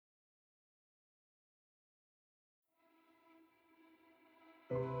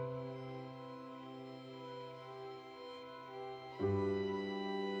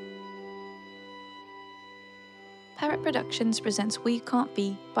Claret Productions presents We Can't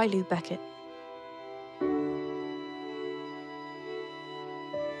Be by Lou Beckett.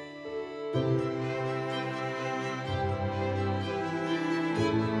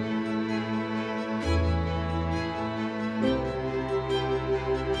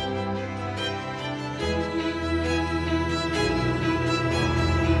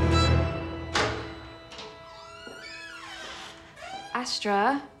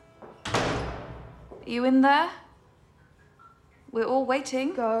 Astra? Are you in there? We're all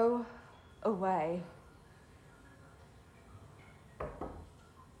waiting. Go away.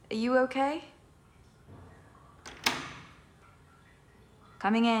 Are you okay?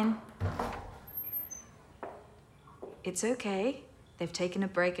 Coming in. It's okay. They've taken a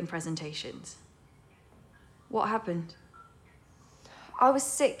break in presentations. What happened? I was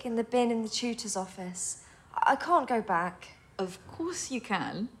sick in the bin in the tutor's office. I can't go back. Of course you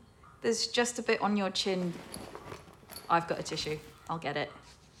can. There's just a bit on your chin. I've got a tissue. I'll get it.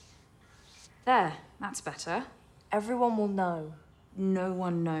 There, that's better. Everyone will know. No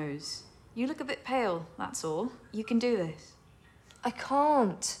one knows. You look a bit pale, that's all. You can do this. I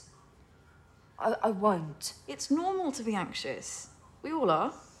can't. I won't. It's normal to be anxious. We all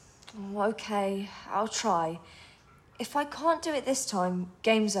are. Oh, okay, I'll try. If I can't do it this time,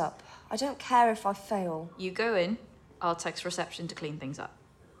 game's up. I don't care if I fail. You go in. I'll text reception to clean things up.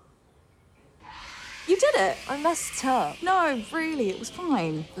 You did it! I messed up. No, really, it was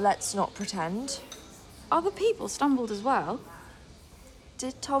fine. Let's not pretend. Other people stumbled as well.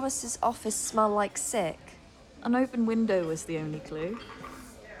 Did Thomas's office smell like sick? An open window was the only clue.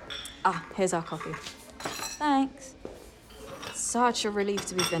 Ah, here's our coffee. Thanks. Such a relief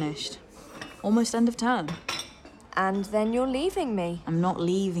to be finished. Almost end of term. And then you're leaving me. I'm not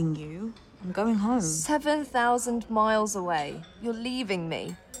leaving you. I'm going home. 7,000 miles away. You're leaving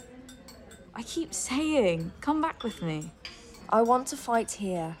me. I keep saying, come back with me. I want to fight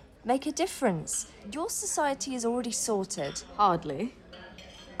here. Make a difference. Your society is already sorted. Hardly.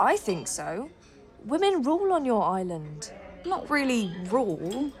 I think so. Women rule on your island. Not really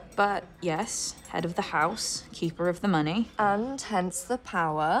rule, but yes, head of the house, keeper of the money. And hence the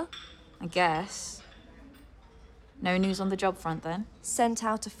power. I guess. No news on the job front then? Sent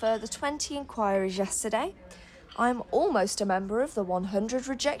out a further 20 inquiries yesterday. I'm almost a member of the 100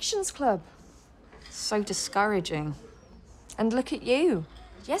 Rejections Club. So discouraging. And look at you.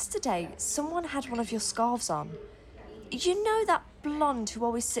 Yesterday, someone had one of your scarves on. You know that blonde who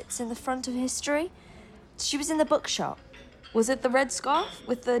always sits in the front of history? She was in the bookshop. Was it the red scarf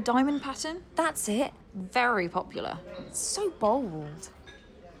with the diamond pattern? That's it. Very popular. So bold.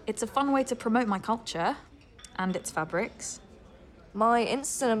 It's a fun way to promote my culture and its fabrics. My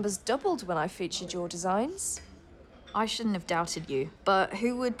Insta numbers doubled when I featured your designs. I shouldn't have doubted you, but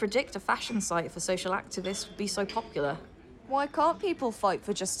who would predict a fashion site for social activists would be so popular? Why can't people fight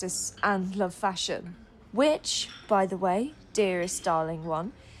for justice and love fashion? Which, by the way, dearest darling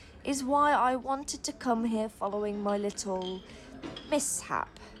one, is why I wanted to come here following my little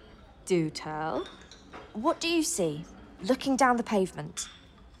mishap. Do tell. What do you see, looking down the pavement?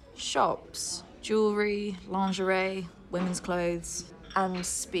 Shops, jewellery, lingerie, women's clothes. And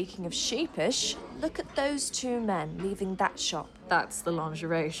speaking of sheepish, look at those two men leaving that shop. That's the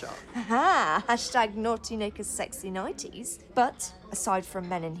lingerie shop. Haha, hashtag naughty knickers sexy nighties. But, aside from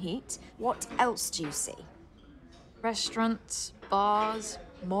men in heat, what else do you see? Restaurants, bars,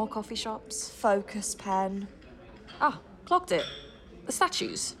 more coffee shops. Focus pen. Ah, clocked it. The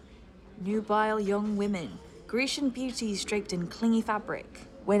statues. Nubile young women. Grecian beauties draped in clingy fabric.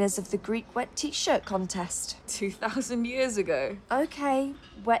 Winners of the Greek wet t-shirt contest. 2,000 years ago. Okay,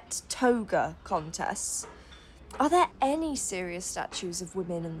 wet toga contests. Are there any serious statues of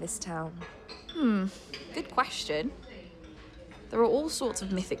women in this town? Good question. There are all sorts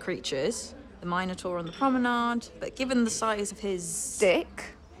of mythic creatures. The Minotaur on the promenade, but given the size of his... Dick?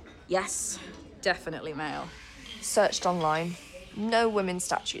 Yes, definitely male. Searched online. No women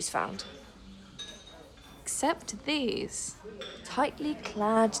statues found. Except these. Tightly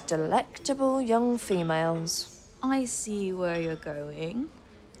clad, delectable young females. I see where you're going.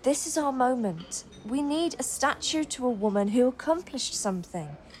 This is our moment. We need a statue to a woman who accomplished something.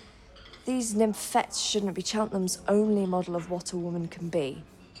 These nymphettes shouldn't be Cheltenham's only model of what a woman can be.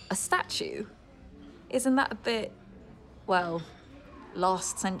 A statue? Isn't that a bit, well,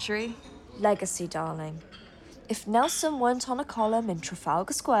 last century? Legacy, darling. If Nelson weren't on a column in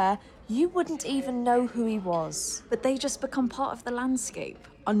Trafalgar Square, you wouldn't even know who he was. But they just become part of the landscape,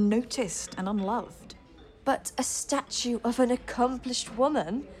 unnoticed and unloved. But a statue of an accomplished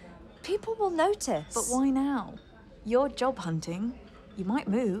woman? People will notice. But why now? You're job hunting. You might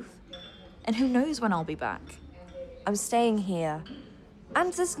move. And who knows when I'll be back? I'm staying here.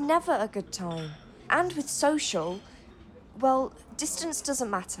 And there's never a good time. And with social, well, distance doesn't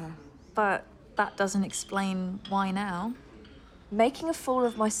matter. But that doesn't explain why now. Making a fool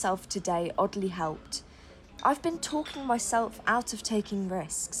of myself today oddly helped. I've been talking myself out of taking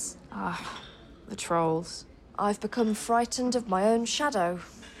risks. The trolls. I've become frightened of my own shadow.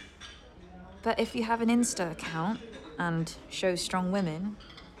 But if you have an Insta account and show strong women,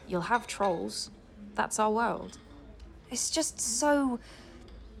 you'll have trolls. That's our world. It's just so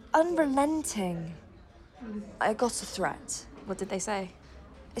unrelenting. I got a threat. What did they say?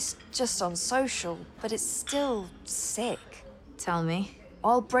 It's just on social, but it's still sick. Tell me.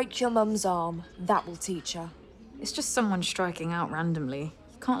 I'll break your mum's arm. That will teach her. It's just someone striking out randomly.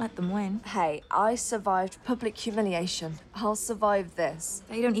 You can't let them win. Hey, I survived public humiliation. I'll survive this.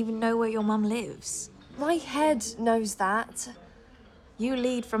 They don't even know where your mum lives. My head knows that. You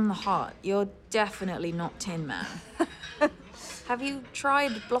lead from the heart. You're definitely not Tin Man. Have you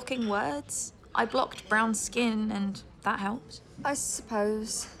tried blocking words? I blocked brown skin and that helped. I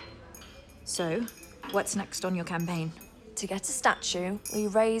suppose. So, what's next on your campaign? To get a statue, we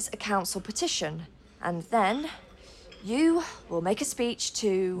raise a council petition. And then you will make a speech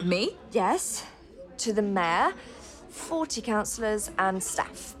to... Me? Yes, to the mayor, 40 councillors and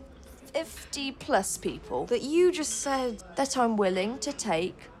staff. 50 plus people. But you just said... That I'm willing to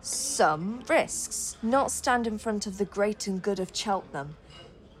take some risks, not stand in front of the great and good of Cheltenham.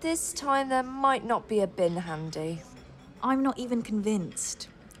 This time there might not be a bin handy. I'm not even convinced.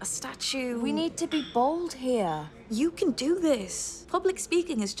 A statue... We need to be bold here. You can do this. Public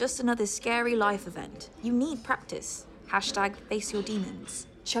speaking is just another scary life event. You need practice. Hashtag face your demons.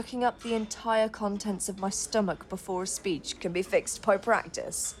 Chucking up the entire contents of my stomach before a speech can be fixed by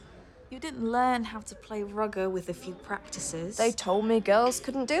practice. You didn't learn how to play rugger with a few practices. They told me girls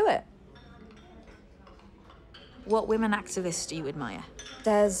couldn't do it. What women activists do you admire?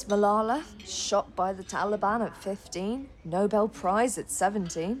 There's Malala, shot by the Taliban at 15, Nobel Prize at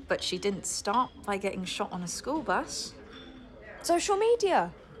 17. But she didn't start by getting shot on a school bus. Social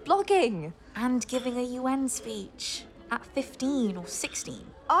media, blogging. And giving a UN speech at 15 or 16.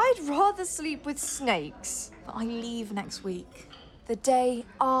 I'd rather sleep with snakes. But I leave next week. The day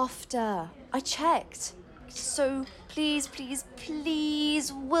after. I checked. So please, please,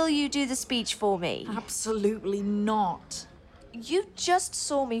 please, will you do the speech for me? Absolutely not. You just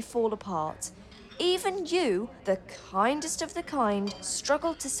saw me fall apart. Even you, the kindest of the kind,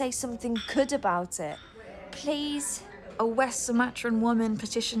 struggled to say something good about it. Please. A West Sumatran woman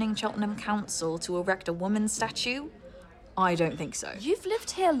petitioning Cheltenham Council to erect a woman's statue? I don't think so. You've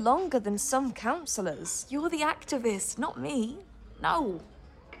lived here longer than some councillors. You're the activist, not me. No.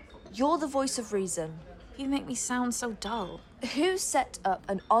 You're the voice of reason. You make me sound so dull. Who set up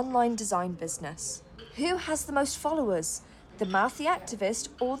an online design business? Who has the most followers? The mouthy activist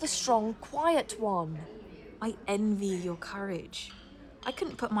or the strong, quiet one? I envy your courage. I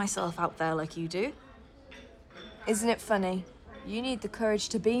couldn't put myself out there like you do. Isn't it funny? You need the courage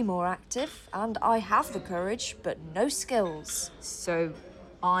to be more active, and I have the courage, but no skills. So,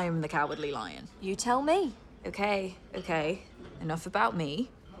 I'm the cowardly lion. You tell me. Okay. Enough about me.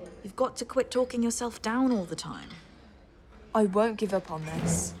 You've got to quit talking yourself down all the time. I won't give up on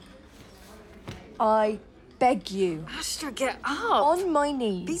this. I beg you. Astra, get up! On my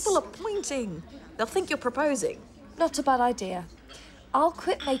knees. People are pointing. They'll think you're proposing. Not a bad idea. I'll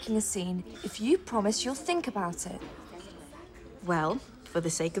quit making a scene if you promise you'll think about it. Well, for the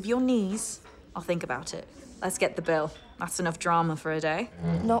sake of your knees, I'll think about it. Let's get the bill. That's enough drama for a day.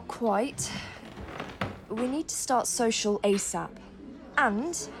 Not quite. We need to start social ASAP.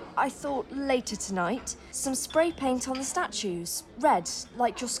 And I thought later tonight, some spray paint on the statues. Red,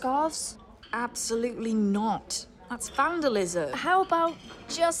 like your scarves. Absolutely not. That's vandalism. How about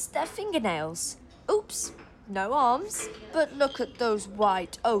just their fingernails? Oops, no arms. But look at those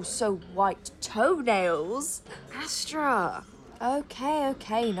white, oh so white toenails. Astra!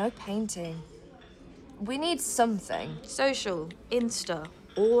 Okay, no painting. We need something. Social, Insta,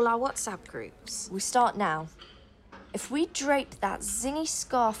 all our WhatsApp groups. We start now. If we drape that zingy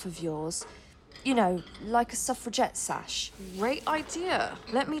scarf of yours, you know, like a suffragette sash. Great idea.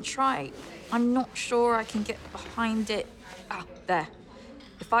 Let me try. I'm not sure I can get behind it. Ah, there.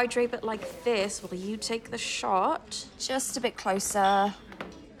 If I drape it like this, will you take the shot? Just a bit closer.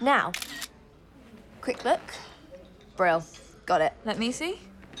 Now. Quick look. Brill. Got it. Let me see.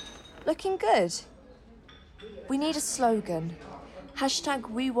 Looking good. We need a slogan. Hashtag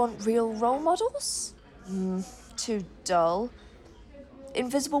we want real role models? Too dull.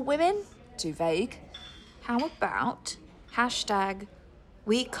 Invisible women? Too vague. How about hashtag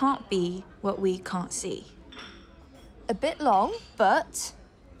we can't be what we can't see? A bit long, but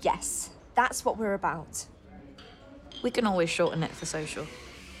yes, that's what we're about. We can always shorten it for social.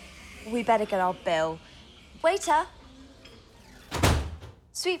 We better get our bill. Waiter!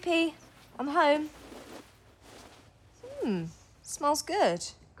 Sweet pea, I'm home. Smells good.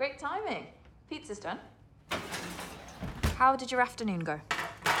 Great timing. Pizza's done. How did your afternoon go?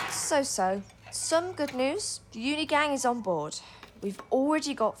 So. Some good news. The uni gang is on board. We've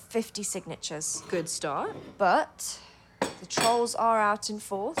already got 50 signatures. Good start. But the trolls are out in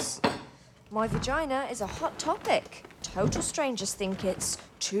force. My vagina is a hot topic. Total strangers think it's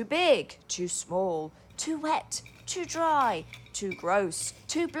too big, too small, too wet, too dry, too gross,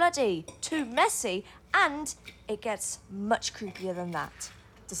 too bloody, too messy, and it gets much creepier than that.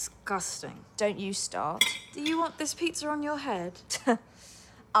 Disgusting. Don't you start. Do you want this pizza on your head?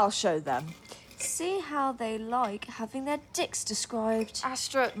 I'll show them. See how they like having their dicks described.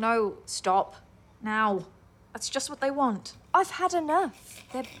 Astra, no, stop. Now. That's just what they want. I've had enough.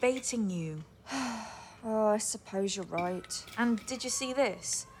 They're baiting you. Oh, I suppose you're right. And did you see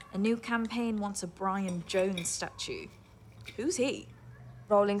this? A new campaign wants a Brian Jones statue. Who's he?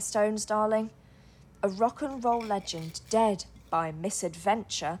 Rolling Stones, darling. A rock and roll legend dead by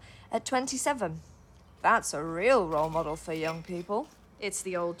misadventure at 27. That's a real role model for young people. It's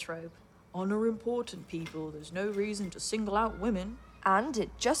the old trope. Honour important people. There's no reason to single out women. And it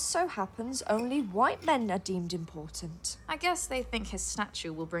just so happens only white men are deemed important. I guess they think his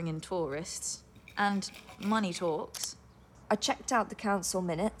statue will bring in tourists. And money talks. I checked out the council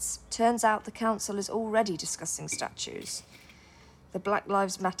minutes. Turns out the council is already discussing statues. The Black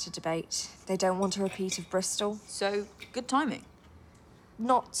Lives Matter debate. They don't want a repeat of Bristol. So, good timing.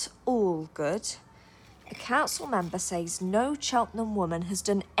 Not all good. A council member says no Cheltenham woman has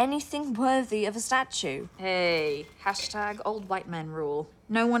done anything worthy of a statue. Hey, hashtag old white men rule.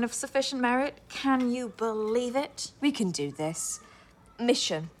 No one of sufficient merit? Can you believe it? We can do this.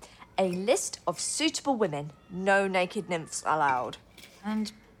 Mission. A list of suitable women. No naked nymphs allowed.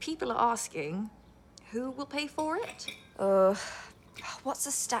 And people are asking, who will pay for it? What's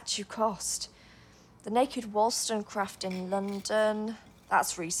a statue cost? The Naked Wollstonecraft in London.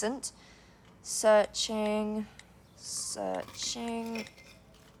 That's recent. Searching.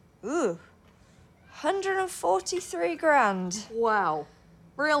 Ooh. 143 grand. Wow.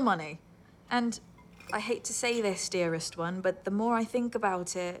 Real money. And I hate to say this, dearest one, but the more I think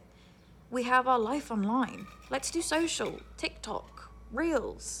about it, we have our life online. Let's do social, TikTok,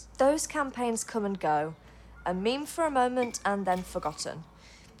 Reels. Those campaigns come and go. A meme for a moment and then forgotten.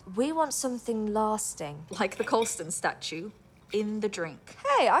 We want something lasting. Like the Colston statue, in the drink.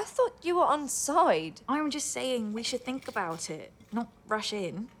 Hey, I thought you were on side. I'm just saying we should think about it, not rush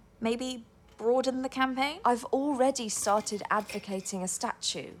in. Maybe broaden the campaign? I've already started advocating a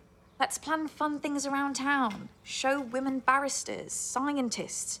statue. Let's plan fun things around town. Show women barristers,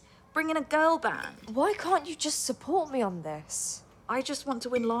 scientists, bring in a girl band. Why can't you just support me on this? I just want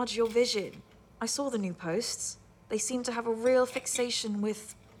to enlarge your vision. I saw the new posts. They seem to have a real fixation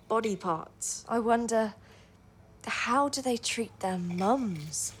with body parts. I wonder, how do they treat their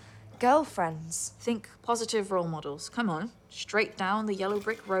mums? Girlfriends? Think positive role models. Come on, straight down the yellow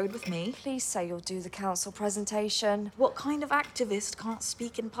brick road with me. Please say you'll do the council presentation. What kind of activist can't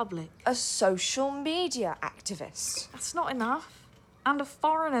speak in public? A social media activist. That's not enough. And a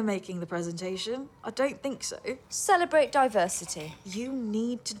foreigner making the presentation? I don't think so. Celebrate diversity. You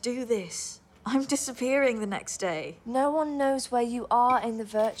need to do this. I'm disappearing the next day. No one knows where you are in the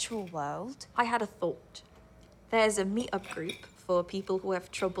virtual world. I had a thought. There's a meetup group for people who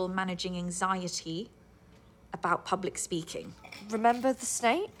have trouble managing anxiety about public speaking. Remember the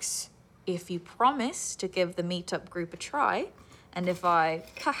snakes? If you promise to give the meetup group a try, and if I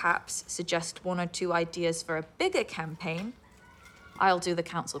perhaps suggest one or two ideas for a bigger campaign, I'll do the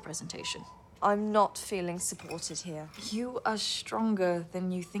council presentation. I'm not feeling supported here. You are stronger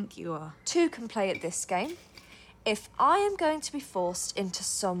than you think you are. Two can play at this game. If I am going to be forced into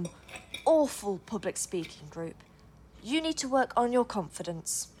some awful public speaking group, you need to work on your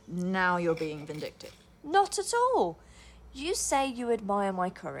confidence. Now you're being vindictive. Not at all. You say you admire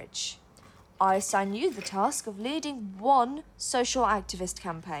my courage. I assign you the task of leading one social activist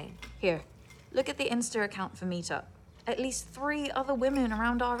campaign. Here, look at the Insta account for Meetup. At least 3 other women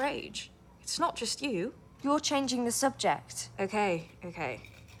around our age. It's not just you. You're changing the subject. Okay.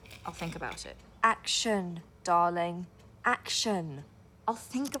 I'll think about it. Action, darling. Action. I'll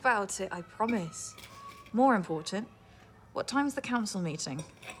think about it, I promise. More important, what time's the council meeting?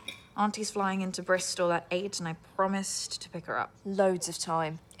 Auntie's flying into Bristol at 8 and I promised to pick her up. Loads of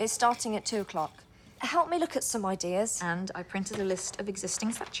time. It's starting at 2 o'clock. Help me look at some ideas. And I printed a list of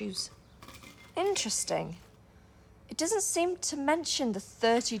existing statues. Interesting. It doesn't seem to mention the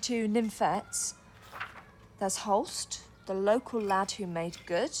 32 nymphets. There's Holst, the local lad who made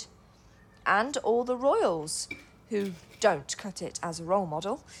good, and all the royals, who don't cut it as a role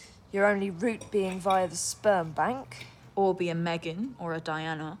model, your only route being via the sperm bank. Or be a Meghan or a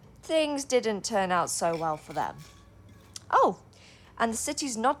Diana. Things didn't turn out so well for them. Oh, and the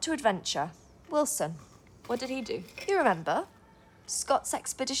city's nod to adventure, Wilson. What did he do? You remember? Scott's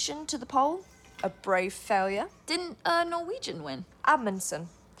expedition to the pole? A brave failure. Didn't a Norwegian win? Amundsen.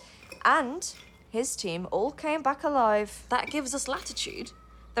 And his team all came back alive. That gives us latitude.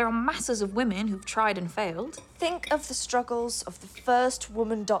 There are masses of women who've tried and failed. Think of the struggles of the first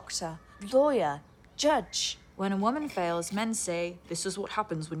woman doctor, lawyer, judge. When a woman fails, men say, this is what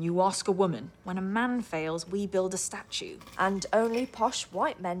happens when you ask a woman. When a man fails, we build a statue. And only posh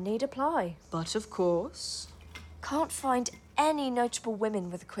white men need apply. But of course... Can't find any notable women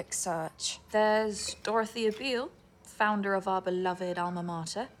with a quick search. There's Dorothea Beale, founder of our beloved alma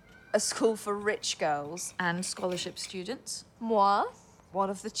mater. A school for rich girls. And scholarship students. Moi, one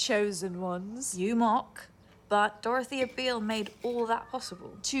of the chosen ones. You mock, but Dorothea Beale made all that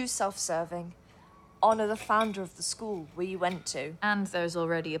possible. Too self-serving. Honour the founder of the school we went to. And there's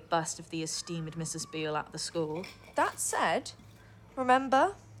already a bust of the esteemed Mrs. Beale at the school. That said,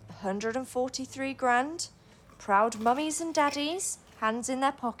 remember, 143 grand? Proud mummies and daddies, hands in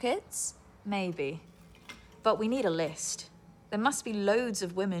their pockets? Maybe. But we need a list. There must be loads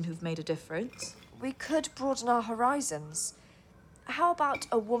of women who've made a difference. We could broaden our horizons. How about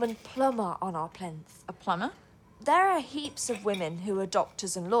a woman plumber on our plinth? A plumber? There are heaps of women who are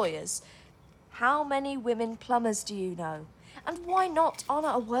doctors and lawyers. How many women plumbers do you know? And why not honour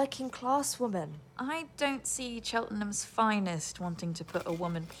a working class woman? I don't see Cheltenham's finest wanting to put a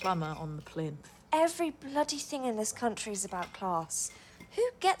woman plumber on the plinth. Every bloody thing in this country is about class. Who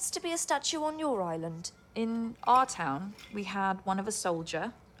gets to be a statue on your island? In our town, we had one of a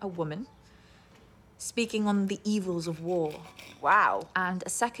soldier, a woman, speaking on the evils of war. Wow. And a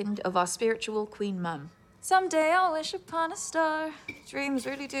second of our spiritual Queen Mum. Someday I'll wish upon a star. Dreams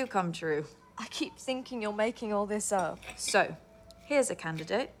really do come true. I keep thinking you're making all this up. So, here's a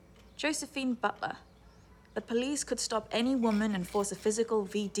candidate. Josephine Butler. The police could stop any woman and force a physical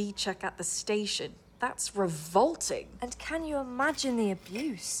VD check at the station. That's revolting. And can you imagine the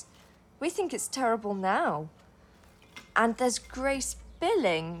abuse? We think it's terrible now. And there's Grace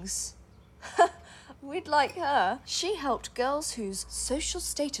Billings. We'd like her. She helped girls whose social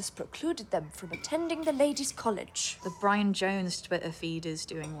status precluded them from attending the ladies' college. The Brian Jones Twitter feed is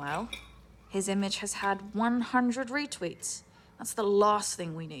doing well. His image has had 100 retweets. That's the last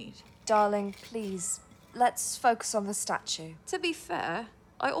thing we need. Darling, please, let's focus on the statue. To be fair,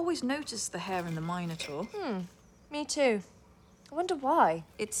 I always notice the hair in the Minotaur. Me too. I wonder why.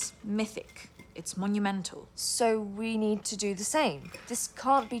 It's mythic. It's monumental. So we need to do the same. This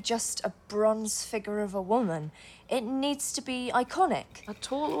can't be just a bronze figure of a woman. It needs to be iconic. A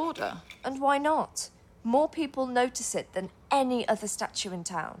tall order. And why not? More people notice it than any other statue in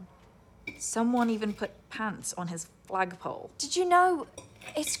town. Someone even put pants on his flagpole. Did you know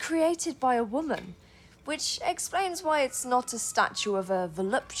it's created by a woman? Which explains why it's not a statue of a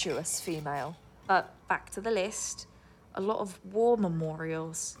voluptuous female. But back to the list. A lot of war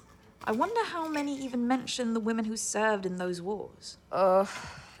memorials. I wonder how many even mention the women who served in those wars.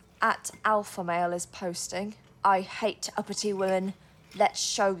 At Alpha Male is posting. I hate uppity women. Let's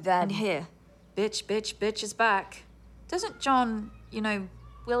show them. And here, bitch, bitch, bitch is back. Doesn't John,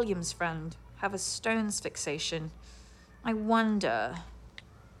 William's friend, have a stones fixation? I wonder.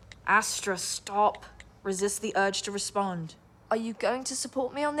 Astra, stop. Resist the urge to respond. Are you going to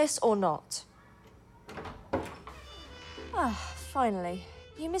support me on this or not? Finally.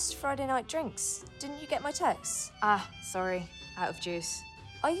 You missed Friday night drinks. Didn't you get my text? Sorry. Out of juice.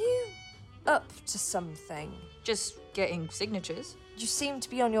 Are you up to something? Just getting signatures. You seem to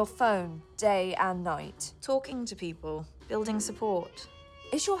be on your phone day and night. Talking to people. Building support.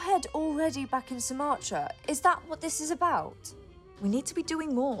 Is your head already back in Sumatra? Is that what this is about? We need to be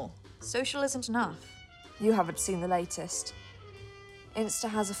doing more. Social isn't enough. You haven't seen the latest. Insta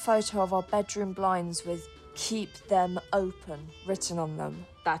has a photo of our bedroom blinds with "Keep them open" written on them.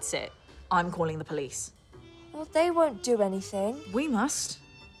 That's it. I'm calling the police. Well, they won't do anything. We must.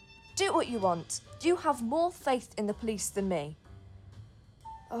 Do what you want. You have more faith in the police than me.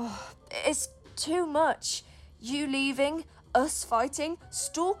 It's too much. You leaving, us fighting,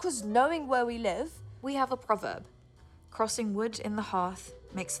 stalkers knowing where we live. We have a proverb. Crossing wood in the hearth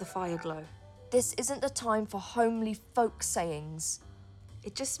makes the fire glow. This isn't the time for homely folk sayings.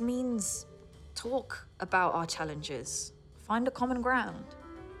 It just means talk about our challenges. Find a common ground.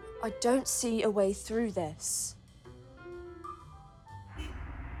 I don't see a way through this.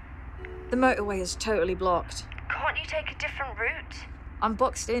 The motorway is totally blocked. Can't you take a different route? I'm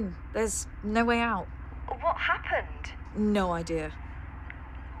boxed in. There's no way out. What happened? No idea.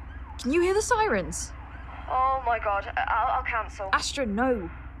 Can you hear the sirens? Oh my god, I'll cancel. Astra, no.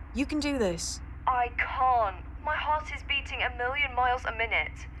 You can do this. I can't. My heart is beating 1,000,000 miles a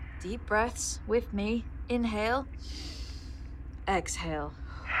minute. Deep breaths with me. Inhale. Exhale.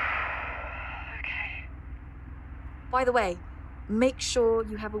 Okay. By the way, make sure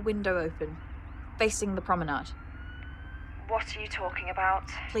you have a window open, facing the promenade. What are you talking about?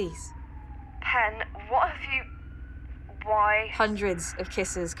 Please. Pen, what have you... Why? Hundreds of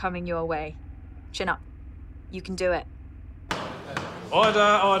kisses coming your way. Chin up. You can do it.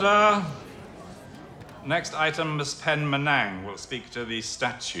 Order, order. Next item, Miss Pen Manang will speak to the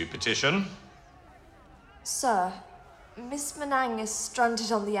statue petition. Sir, Miss Manang is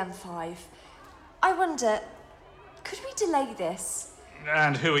stranded on the M5. I wonder, could we delay this?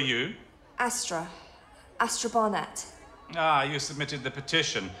 And who are you? Astra Barnett. Ah, you submitted the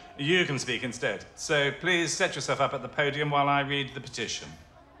petition. You can speak instead. So please set yourself up at the podium while I read the petition.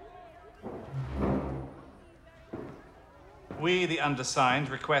 We, the undersigned,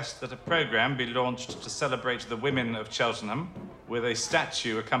 request that a programme be launched to celebrate the women of Cheltenham, with a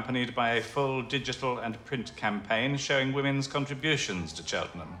statue accompanied by a full digital and print campaign showing women's contributions to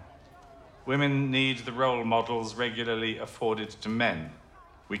Cheltenham. Women need the role models regularly afforded to men.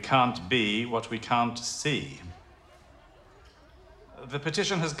 We can't be what we can't see. The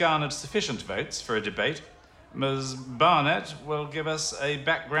petition has garnered sufficient votes for a debate. Ms. Barnett will give us a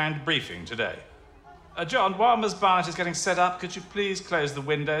background briefing today. John, while Ms. Barnett is getting set up, could you please close the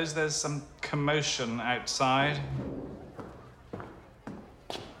windows? There's some commotion outside.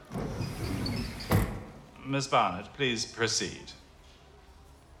 Ms. Barnett, please proceed.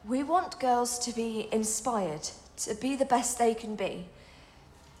 We want girls to be inspired, to be the best they can be.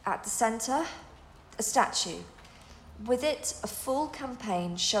 At the centre, a statue. With it, a full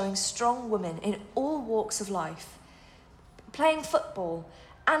campaign showing strong women in all walks of life. Playing football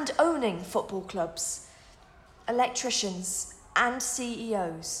and owning football clubs. Electricians and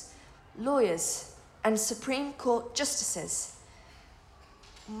CEOs. Lawyers and Supreme Court justices.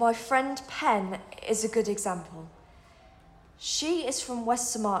 My friend Pen is a good example. She is from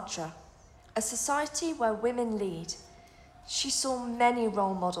West Sumatra, a society where women lead. She saw many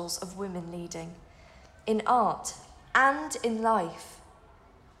role models of women leading, in art and in life.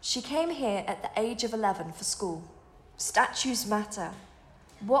 She came here at the age of 11 for school. Statues matter.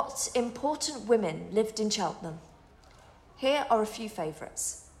 What important women lived in Cheltenham? Here are a few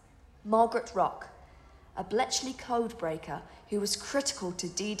favourites. Margaret Rock, a Bletchley codebreaker who was critical to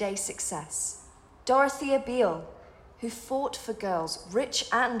D-Day success. Dorothea Beale, who fought for girls, rich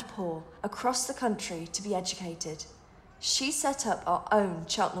and poor, across the country to be educated. She set up our own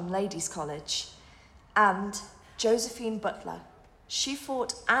Cheltenham Ladies' College. And Josephine Butler. She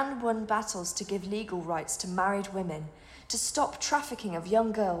fought and won battles to give legal rights to married women, to stop trafficking of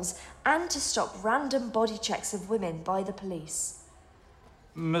young girls, and to stop random body checks of women by the police.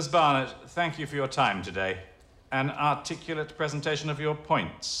 Ms. Barnett, thank you for your time today. An articulate presentation of your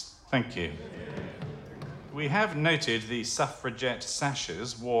points. Thank you. We have noted the suffragette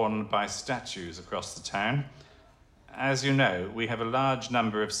sashes worn by statues across the town. As you know, we have a large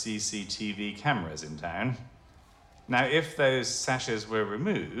number of CCTV cameras in town. Now, if those sashes were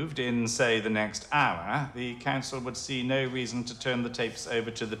removed in, say, the next hour, the council would see no reason to turn the tapes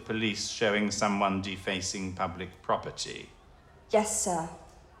over to the police showing someone defacing public property. Yes, sir.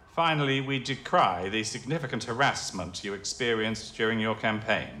 Finally, we decry the significant harassment you experienced during your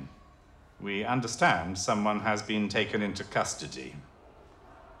campaign. We understand someone has been taken into custody.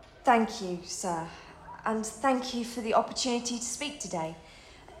 Thank you, sir. And thank you for the opportunity to speak today.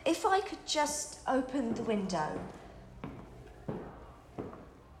 If I could just open the window.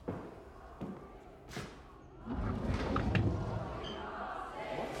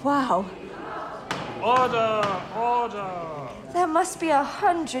 Wow. Order! Order! There must be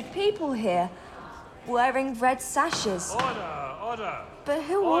 100 people here, wearing red sashes. Order! Order! But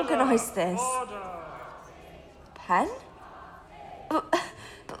who organised this? Order! Pen?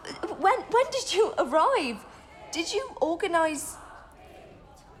 When did you arrive? Did you organise...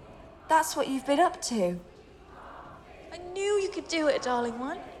 That's what you've been up to? I knew you could do it, darling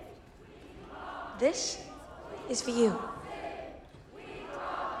one. This is for you.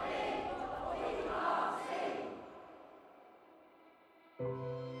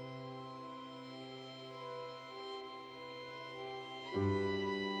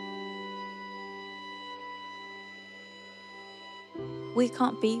 We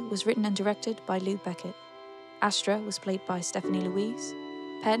Can't Be was written and directed by Lou Beckett. Astra was played by Stephanie Louise.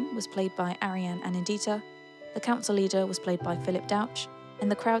 Penn was played by Ariane Anindita, the council leader was played by Philip Douch,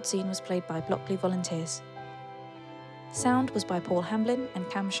 and the crowd scene was played by Blockley volunteers. Sound was by Paul Hamblin and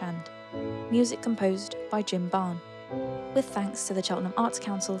Cam Shand. Music composed by Jim Barn, with thanks to the Cheltenham Arts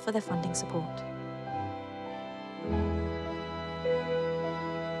Council for their funding support.